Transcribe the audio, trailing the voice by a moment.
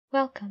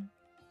Welcome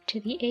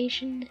to the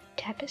Asian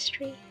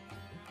Tapestry.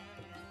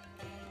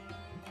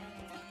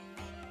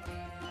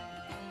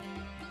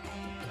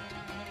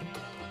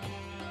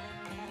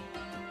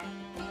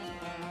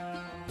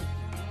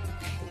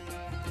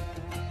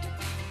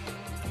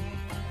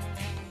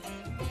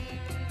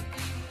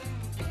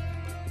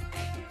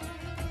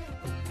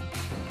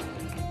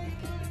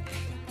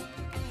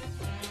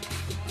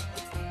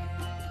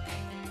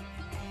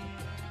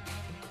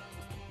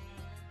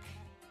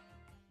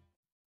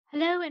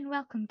 Hello and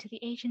welcome to the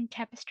Asian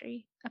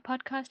Tapestry, a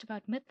podcast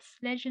about myths,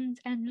 legends,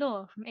 and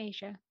lore from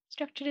Asia,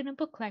 structured in a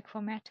book-like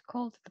format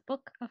called the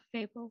Book of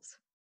Fables.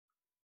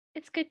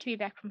 It's good to be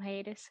back from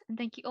hiatus, and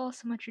thank you all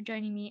so much for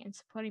joining me and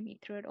supporting me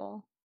through it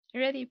all. I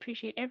really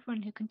appreciate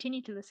everyone who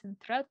continued to listen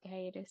throughout the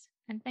hiatus,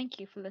 and thank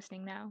you for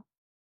listening now.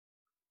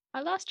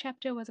 Our last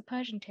chapter was a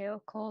Persian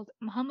tale called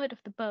Muhammad of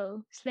the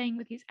Bow, slaying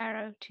with his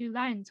arrow 2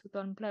 lions with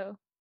 1 blow.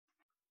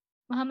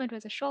 Muhammad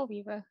was a shawl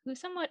weaver who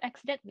somewhat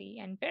accidentally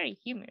and very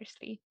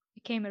humorously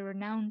became a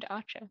renowned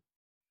archer.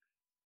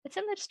 It's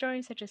similar to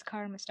stories such as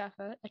Kara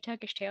Mustafa, a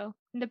Turkish tale,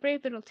 and The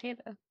Brave Little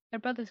Tailor, a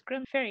Brothers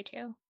Grimm fairy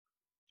tale.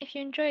 If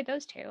you enjoy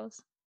those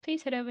tales,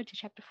 please head over to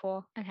chapter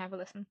 4 and have a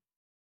listen.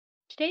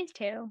 Today's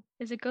tale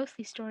is a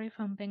ghostly story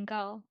from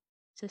Bengal,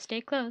 so stay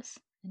close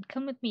and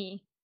come with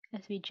me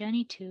as we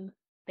journey to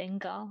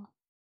Bengal.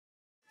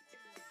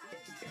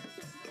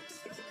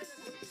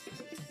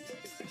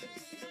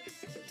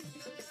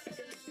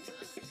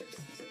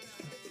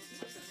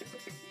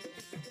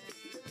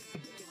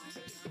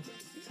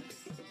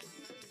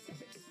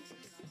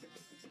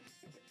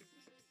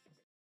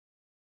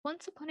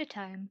 Once upon a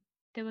time,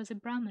 there was a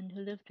Brahmin who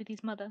lived with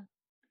his mother.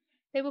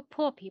 They were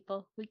poor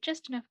people with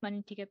just enough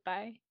money to get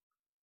by.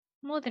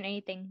 More than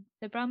anything,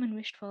 the Brahmin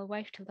wished for a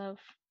wife to love,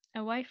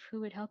 a wife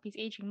who would help his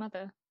aging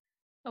mother,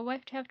 a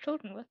wife to have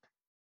children with.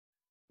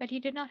 But he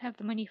did not have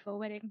the money for a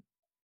wedding,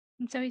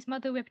 and so his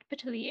mother wept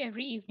bitterly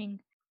every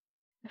evening,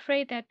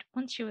 afraid that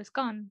once she was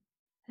gone,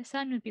 her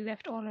son would be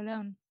left all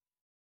alone.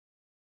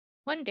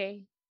 One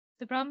day,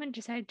 the Brahmin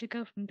decided to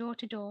go from door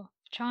to door,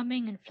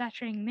 charming and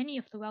flattering many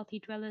of the wealthy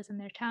dwellers in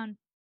their town.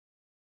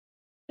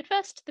 At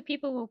first, the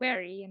people were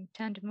wary and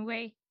turned him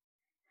away,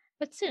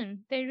 but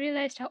soon they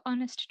realized how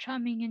honest,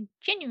 charming, and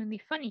genuinely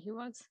funny he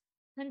was,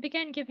 and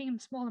began giving him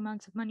small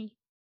amounts of money.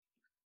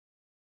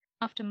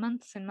 After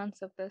months and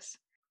months of this,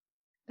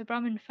 the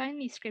Brahmin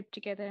finally scraped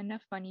together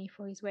enough money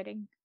for his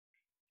wedding.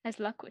 As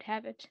luck would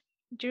have it,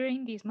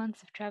 during these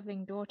months of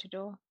traveling door to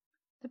door,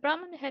 the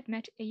Brahmin had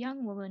met a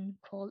young woman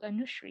called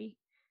Anushri,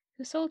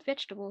 who sold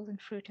vegetables and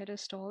fruit at her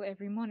stall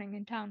every morning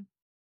in town.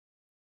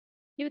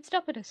 He would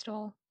stop at her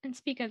stall and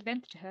speak at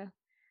length to her,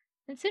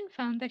 and soon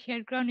found that he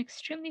had grown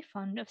extremely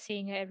fond of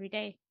seeing her every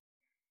day.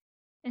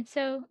 And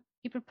so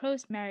he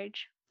proposed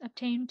marriage,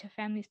 obtained her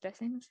family's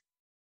blessings,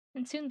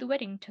 and soon the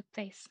wedding took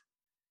place.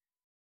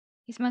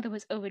 His mother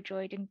was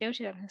overjoyed and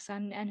doted on her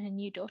son and her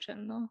new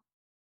daughter-in-law.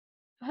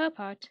 For her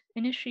part,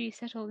 Anushri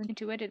settled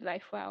into wedded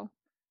life well,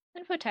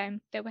 and for a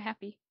time they were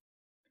happy.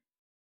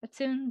 But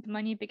soon the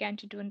money began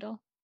to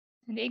dwindle,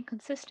 and the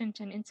inconsistent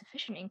and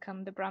insufficient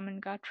income the Brahmin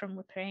got from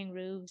repairing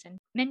roofs and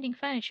mending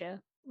furniture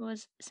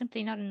was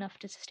simply not enough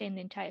to sustain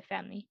the entire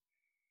family,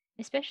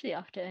 especially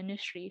after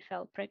Anushri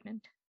fell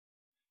pregnant.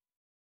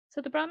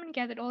 So the Brahmin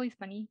gathered all his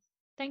money,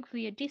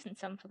 thankfully a decent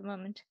sum for the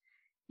moment,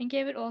 and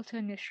gave it all to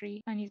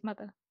Anushri and his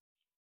mother.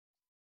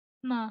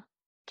 Ma,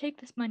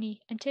 take this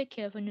money and take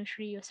care of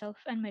Anushri yourself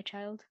and my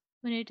child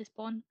when it is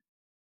born,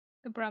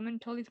 the Brahmin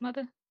told his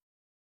mother.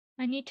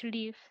 I need to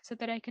leave so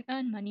that I can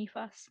earn money for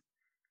us.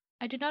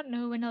 I do not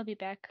know when I'll be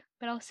back,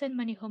 but I'll send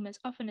money home as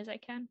often as I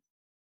can.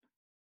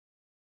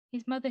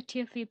 His mother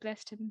tearfully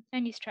blessed him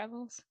and his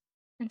travels,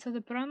 and so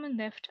the Brahmin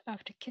left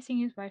after kissing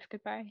his wife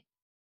goodbye.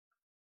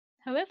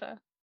 However,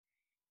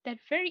 that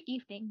very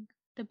evening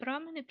the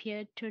Brahmin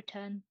appeared to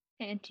return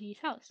and enter his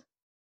house.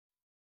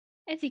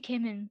 As he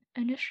came in,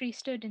 Anushri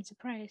stood in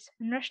surprise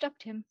and rushed up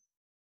to him.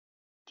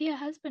 Dear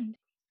husband,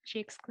 she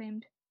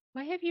exclaimed,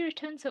 why have you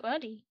returned so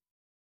early?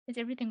 Is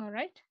everything all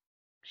right?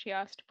 She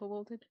asked,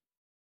 bewildered.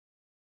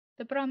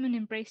 The Brahmin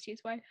embraced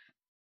his wife.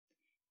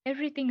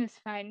 Everything is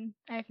fine.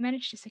 I have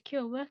managed to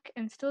secure work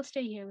and still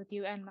stay here with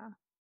you and Ma.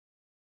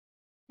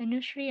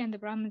 Anushri and the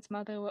Brahmin's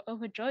mother were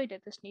overjoyed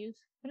at this news,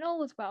 and all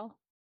was well.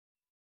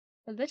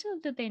 But little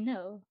did they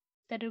know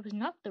that it was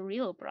not the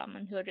real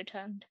Brahmin who had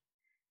returned,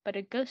 but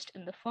a ghost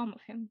in the form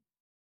of him.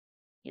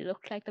 He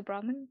looked like the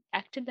Brahmin,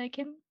 acted like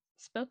him,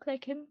 spoke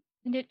like him,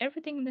 and did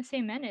everything in the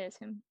same manner as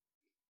him.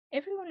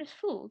 Everyone was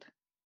fooled,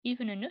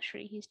 even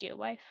Anushri, his dear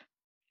wife.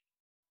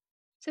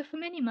 So for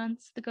many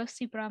months the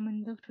ghostly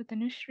Brahmin lived with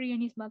Anushri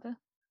and his mother.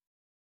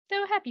 They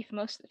were happy for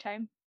most of the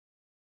time.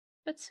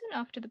 But soon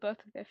after the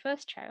birth of their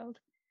first child,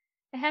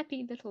 a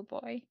happy little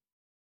boy,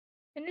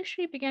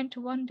 Anushri began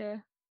to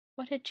wonder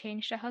what had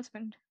changed her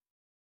husband.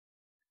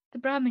 The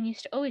Brahmin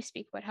used to always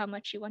speak about how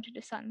much he wanted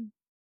a son,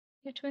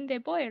 yet when their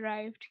boy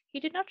arrived, he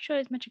did not show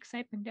as much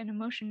excitement and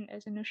emotion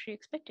as Anushri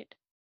expected.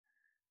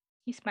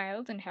 He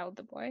smiled and held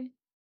the boy,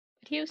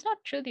 but he was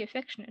not truly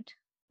affectionate,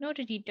 nor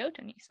did he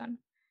dote on his son.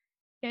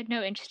 He had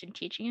no interest in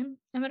teaching him,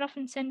 and would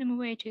often send him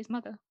away to his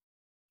mother.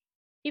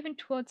 Even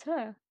towards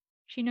her,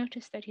 she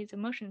noticed that his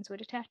emotions were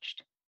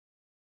detached.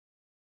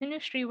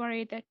 Anushri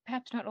worried that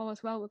perhaps not all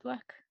was well with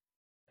work,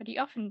 but he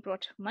often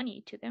brought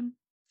money to them,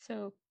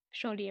 so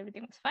surely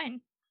everything was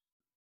fine.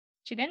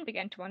 She then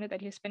began to wonder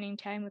that he was spending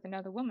time with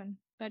another woman,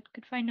 but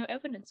could find no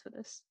evidence for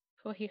this,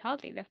 for he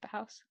hardly left the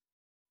house.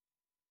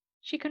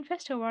 She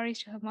confessed her worries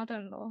to her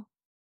mother-in-law,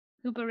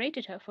 who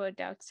berated her for her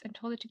doubts and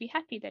told her to be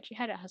happy that she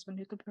had a husband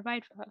who could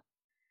provide for her.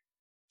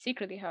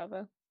 Secretly,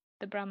 however,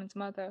 the Brahman's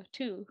mother,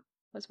 too,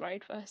 was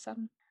worried for her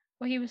son,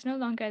 for he was no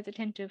longer as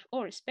attentive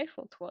or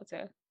respectful towards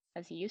her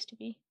as he used to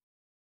be.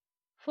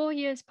 4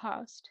 years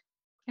passed,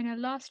 and at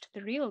last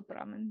the real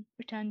Brahman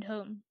returned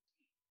home,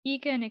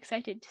 eager and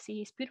excited to see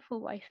his beautiful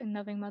wife and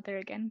loving mother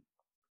again,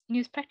 and he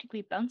was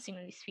practically bouncing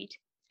on his feet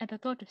at the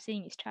thought of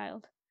seeing his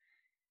child.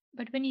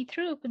 But when he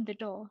threw open the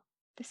door,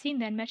 the scene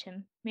that met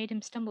him made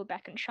him stumble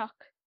back in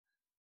shock.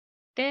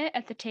 There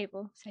at the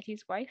table sat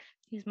his wife,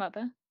 his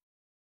mother,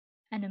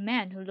 and a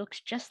man who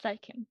looked just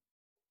like him.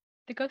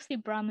 The ghostly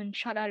Brahman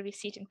shot out of his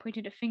seat and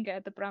pointed a finger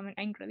at the Brahman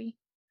angrily.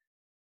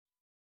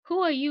 "Who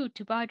are you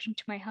to barge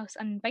into my house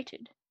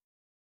uninvited?"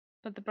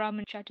 But the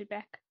Brahman shouted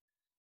back,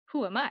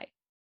 "Who am I?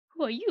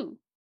 Who are you?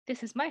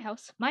 This is my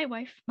house, my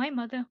wife, my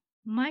mother,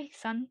 my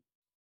son.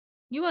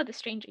 You are the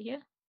stranger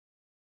here."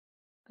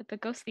 But the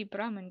ghostly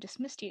Brahman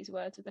dismissed his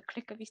words with a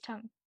click of his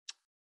tongue.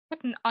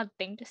 "What an odd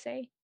thing to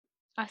say.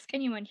 Ask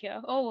anyone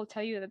here, all will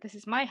tell you that this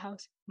is my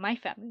house, my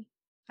family.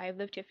 I have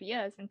lived here for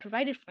years and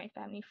provided for my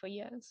family for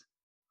years.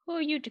 Who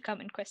are you to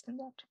come and question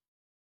that?"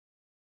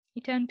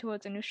 He turned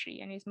towards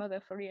Anushri and his mother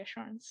for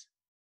reassurance.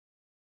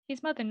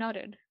 His mother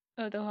nodded,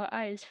 although her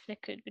eyes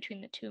flickered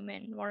between the two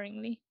men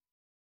worryingly.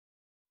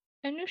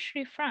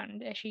 Anushri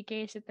frowned as she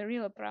gazed at the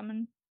real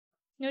Brahman,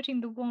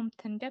 noting the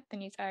warmth and depth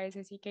in his eyes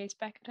as he gazed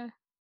back at her.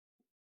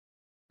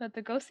 But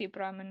the ghostly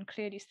Brahman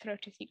cleared his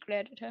throat as he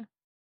glared at her,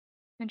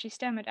 and she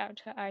stammered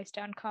out, her eyes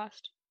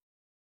downcast.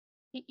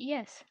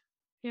 Yes,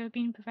 you have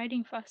been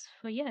providing for us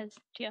for years,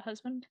 dear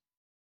husband."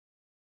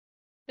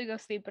 The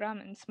ghostly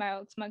Brahman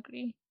smiled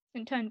smugly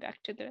and turned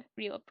back to the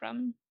real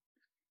Brahman.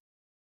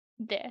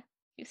 "There,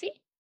 you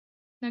see?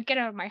 Now get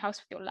out of my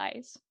house with your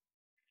lies."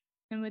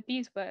 And with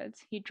these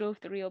words, he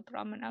drove the real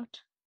Brahman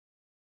out.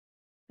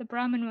 The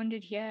Brahman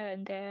wandered here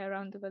and there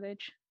around the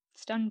village,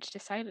 stunned to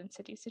silence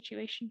at his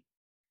situation.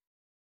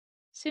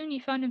 Soon he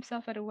found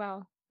himself at a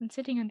well, and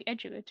sitting on the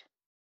edge of it,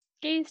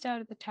 gazed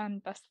out at the town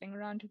bustling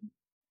around him.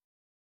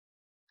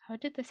 How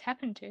did this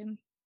happen to him?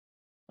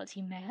 Was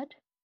he mad?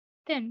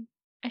 Then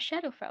a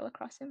shadow fell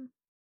across him,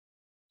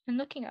 and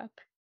looking up,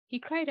 he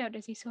cried out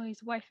as he saw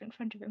his wife in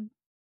front of him.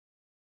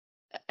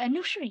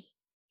 "Anushri!"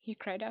 he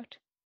cried out,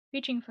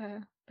 reaching for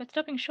her, but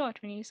stopping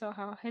short when he saw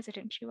how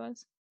hesitant she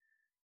was.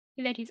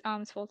 He let his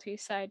arms fall to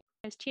his side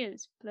as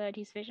tears blurred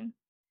his vision.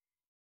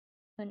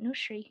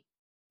 "Anushri,"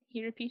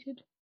 he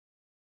repeated.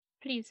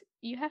 "Please,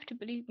 you have to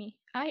believe me.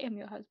 I am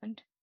your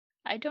husband.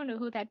 I don't know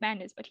who that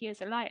man is, but he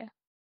is a liar."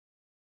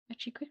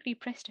 But she quickly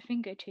pressed a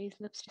finger to his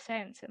lips to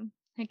silence him,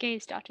 her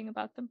gaze darting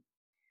about them.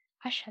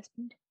 "Hush,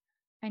 husband.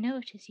 I know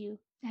it is you.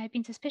 I have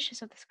been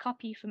suspicious of this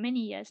copy for many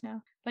years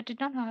now, but did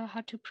not know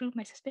how to prove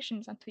my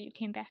suspicions until you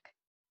came back.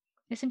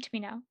 Listen to me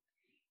now.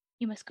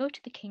 You must go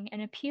to the king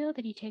and appeal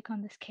that he take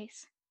on this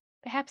case.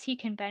 Perhaps he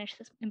can banish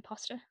this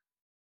impostor."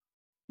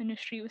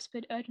 Anushri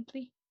whispered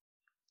urgently.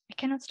 "I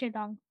cannot stay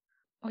long,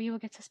 or you will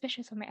get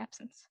suspicious of my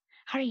absence.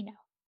 Hurry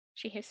now,"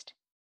 she hissed,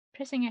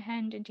 pressing her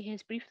hand into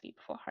his briefly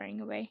before hurrying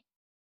away.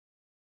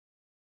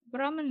 The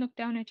Brahman looked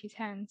down at his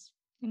hands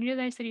and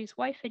realized that his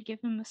wife had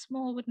given him a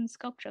small wooden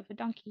sculpture of a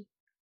donkey.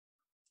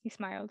 He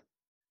smiled.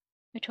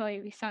 A toy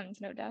of his son's,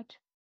 no doubt.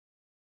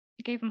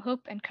 It gave him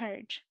hope and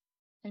courage,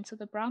 and so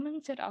the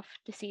Brahman set off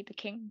to see the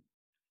king.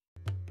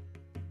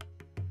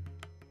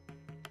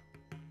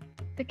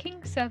 The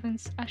king's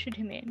servants ushered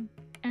him in,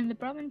 and the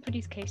Brahman put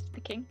his case to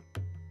the king.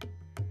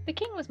 The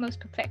king was most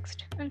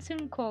perplexed, and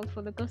soon called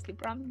for the ghostly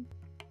Brahman.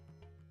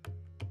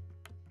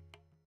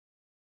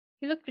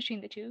 He looked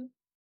between the two,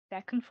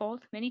 back and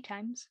forth many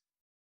times,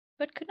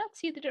 but could not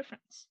see the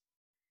difference.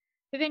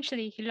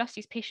 Eventually he lost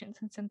his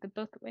patience and sent them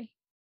both away.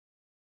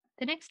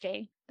 The next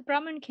day the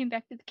Brahman came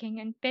back to the king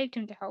and begged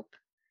him to help,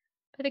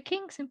 but the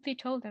king simply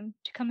told him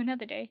to come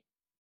another day,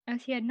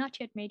 as he had not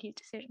yet made his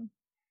decision.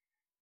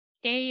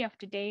 Day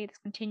after day this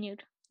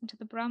continued, until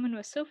the Brahman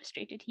was so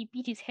frustrated he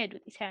beat his head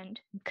with his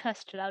hand and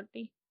cursed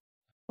loudly.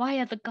 "Why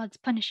are the gods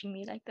punishing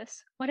me like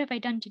this? What have I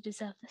done to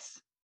deserve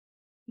this?"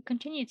 He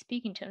continued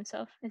speaking to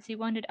himself as he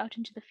wandered out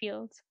into the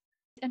fields,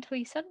 until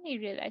he suddenly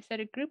realized that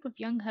a group of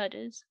young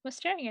herders was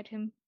staring at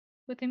him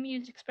with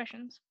amused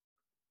expressions.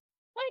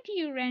 "Why do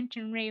you rant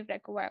and rave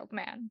like a wild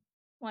man?"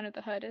 one of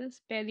the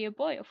herders, barely a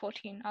boy of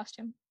 14, asked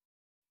him.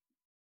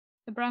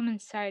 The Brahmin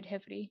sighed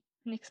heavily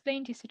and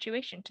explained his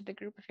situation to the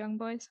group of young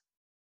boys.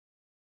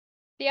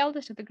 The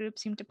eldest of the group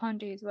seemed to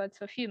ponder his words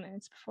for a few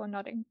minutes before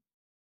nodding.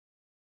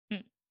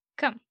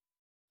 Come,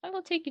 I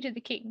will take you to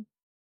the king.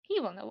 He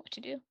will know what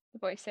to do," the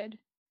boy said.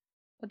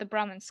 But the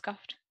Brahmin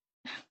scoffed.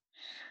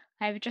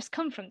 "I have just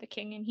come from the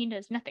king, and he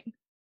knows nothing.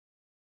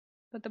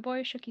 but the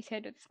boy shook his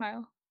head with a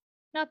smile.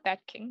 Not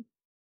that king.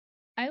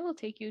 I will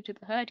take you to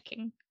the herd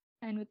king.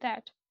 And with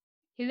that,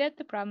 he led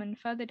the Brahmin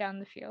further down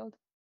the field,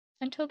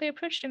 until they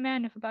approached a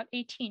man of about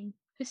 18,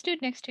 who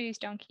stood next to his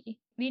donkey,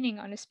 leaning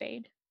on a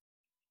spade.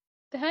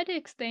 The herder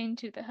explained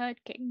to the herd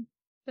king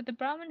that the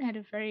Brahmin had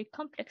a very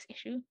complex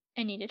issue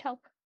and needed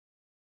help,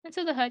 and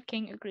so the herd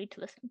king agreed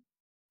to listen.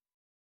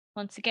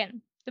 Once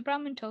again, the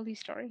Brahmin told his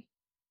story.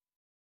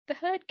 The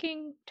herd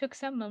king took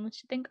some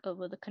moments to think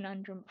over the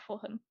conundrum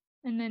before him,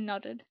 and then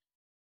nodded.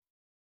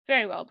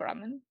 Very well,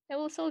 Brahmin, I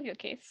will solve your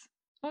case.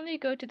 Only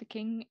go to the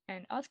king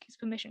and ask his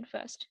permission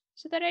first,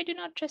 so that I do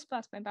not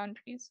trespass my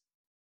boundaries.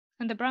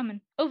 And the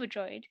Brahmin,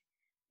 overjoyed,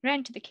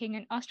 ran to the king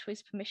and asked for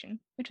his permission,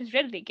 which was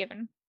readily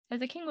given,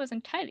 as the king was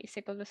entirely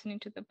sick of listening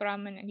to the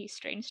Brahmin and his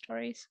strange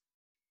stories.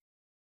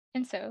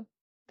 And so,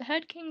 the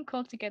herd king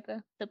called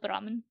together the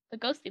Brahman, the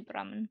ghostly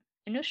Brahman,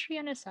 Anushri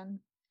and her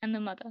son, and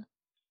the mother,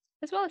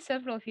 as well as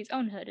several of his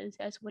own herders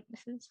as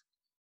witnesses.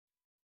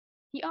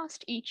 He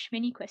asked each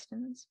many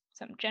questions,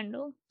 some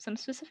general, some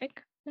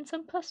specific, and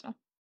some personal.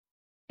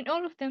 In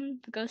all of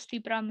them, the ghostly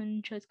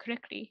Brahman chose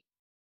correctly,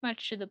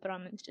 much to the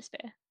Brahman's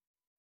despair.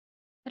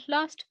 At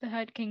last, the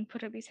herd king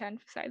put up his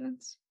hand for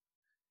silence.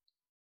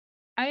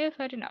 I have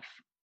heard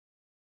enough.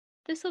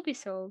 This will be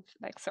solved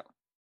like so,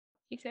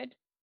 he said,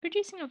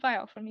 producing a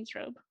vial from his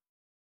robe.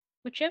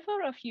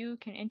 Whichever of you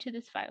can enter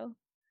this vial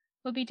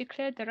will be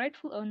declared the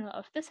rightful owner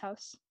of this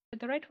house,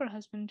 the rightful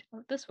husband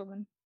of this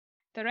woman,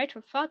 the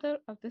rightful father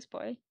of this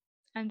boy,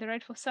 and the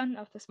rightful son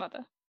of this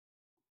mother.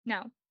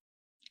 Now,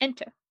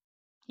 enter,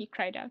 he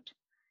cried out,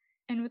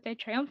 and with a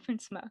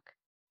triumphant smirk,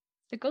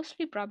 the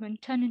ghostly Brahman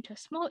turned into a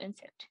small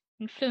insect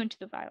and flew into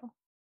the vial.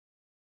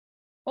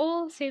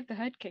 All save the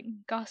herd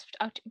king gasped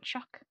out in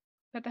shock,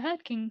 but the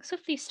herd king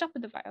swiftly stopped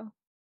the vial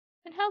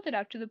and held it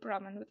out to the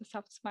Brahman with a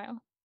soft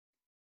smile.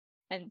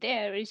 And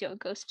there is your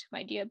ghost,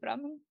 my dear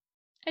Brahman.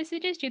 I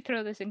suggest you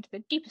throw this into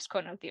the deepest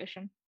corner of the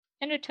ocean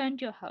and return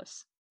to your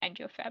house and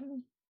your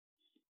family.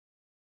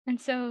 And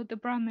so the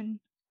Brahman,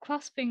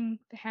 clasping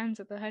the hands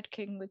of the herd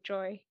king with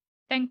joy,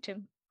 thanked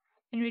him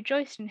and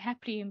rejoiced and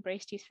happily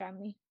embraced his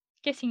family,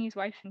 kissing his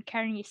wife and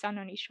carrying his son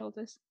on his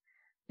shoulders,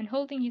 and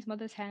holding his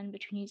mother's hand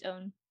between his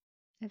own,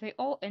 as they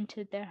all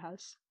entered their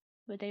house,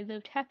 where they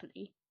lived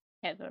happily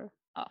ever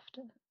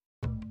after.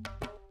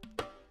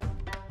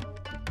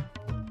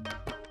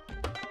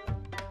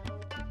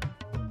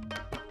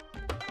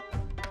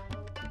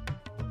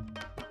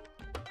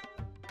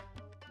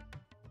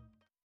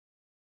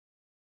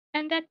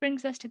 And that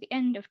brings us to the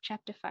end of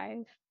Chapter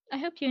 5. I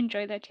hope you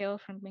enjoyed that tale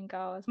from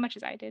Bengal as much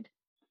as I did.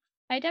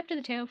 I adapted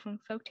the tale from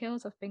Folk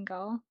Tales of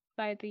Bengal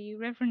by the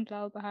Reverend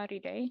Lal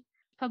Behari,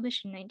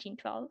 published in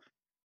 1912.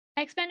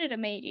 I expanded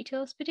on many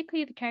details,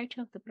 particularly the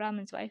character of the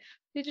Brahman's wife,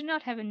 who did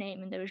not have a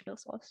name in the original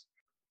source.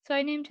 So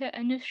I named her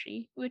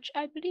Anushri, which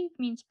I believe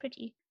means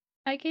pretty.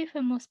 I gave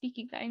her more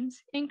speaking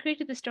lines, and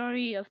created the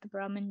story of the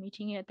Brahman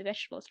meeting her at the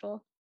vegetable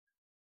stall,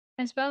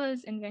 as well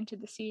as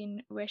invented the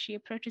scene where she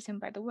approaches him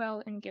by the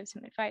well and gives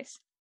him advice.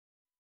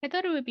 I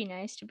thought it would be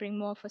nice to bring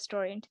more of her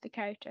story into the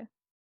character.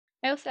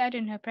 I also added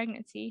in her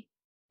pregnancy.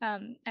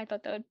 I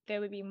thought that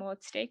there would be more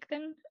at stake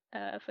then,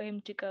 for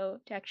him to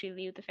actually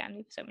leave the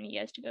family for so many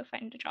years to go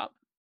find a job.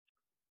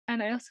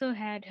 And I also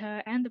had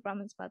her and the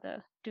Brahman's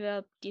mother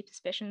develop deep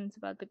suspicions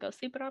about the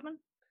ghostly Brahman.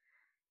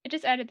 It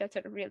just added that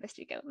sort of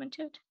realistic element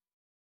to it.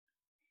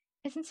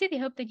 I sincerely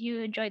hope that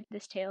you enjoyed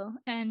this tale,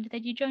 and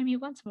that you join me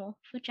once more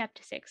for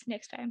Chapter 6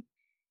 next time.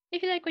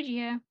 If you like what you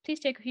hear, please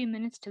take a few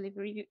minutes to leave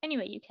a review any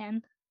way you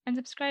can, and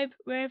subscribe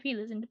wherever you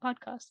listen to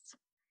podcasts.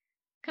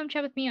 Come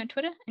chat with me on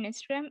Twitter and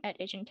Instagram at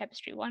Asian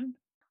Tapestry 1,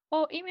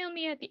 or email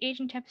me at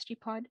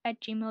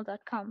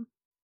theasiantapestrypod@gmail.com.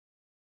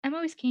 I'm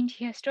always keen to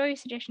hear story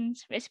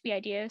suggestions, recipe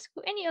ideas,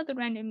 or any other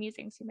random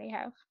musings you may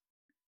have.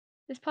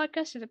 This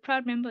podcast is a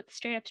proud member of the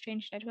Straight Up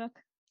Strange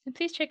Network, and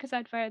please check us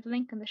out via the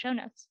link in the show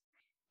notes.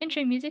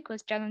 Intro music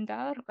was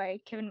Jalandhar by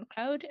Kevin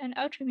MacLeod, and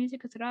outro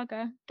music was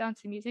Raga,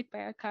 Dancer Music by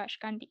Akash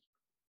Gandhi.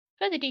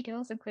 Further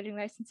details, including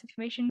license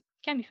information,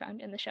 can be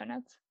found in the show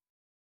notes.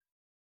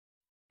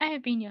 I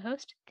have been your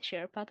host,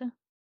 Tashira Pata,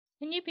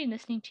 and you've been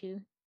listening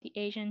to The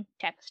Asian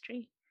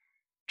Tapestry.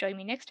 Join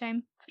me next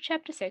time for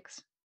Chapter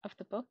 6 of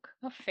the Book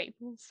of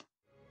Fables.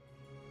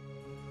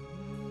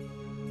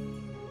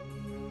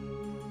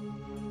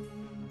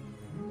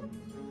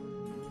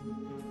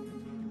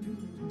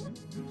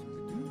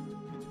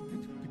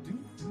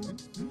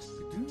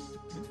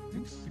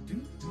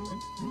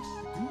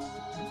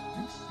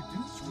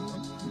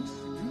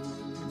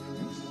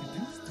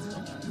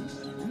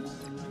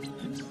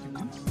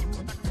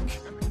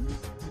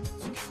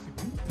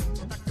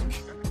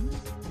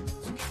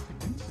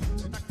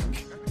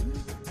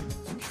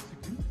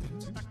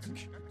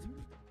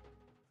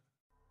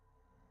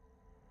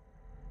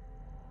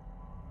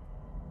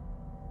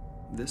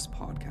 This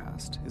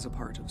podcast is a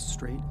part of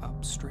Straight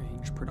Up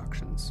Strange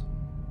Productions.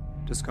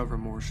 Discover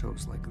more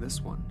shows like this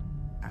one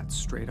at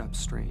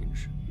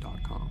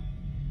straightupstrange.com.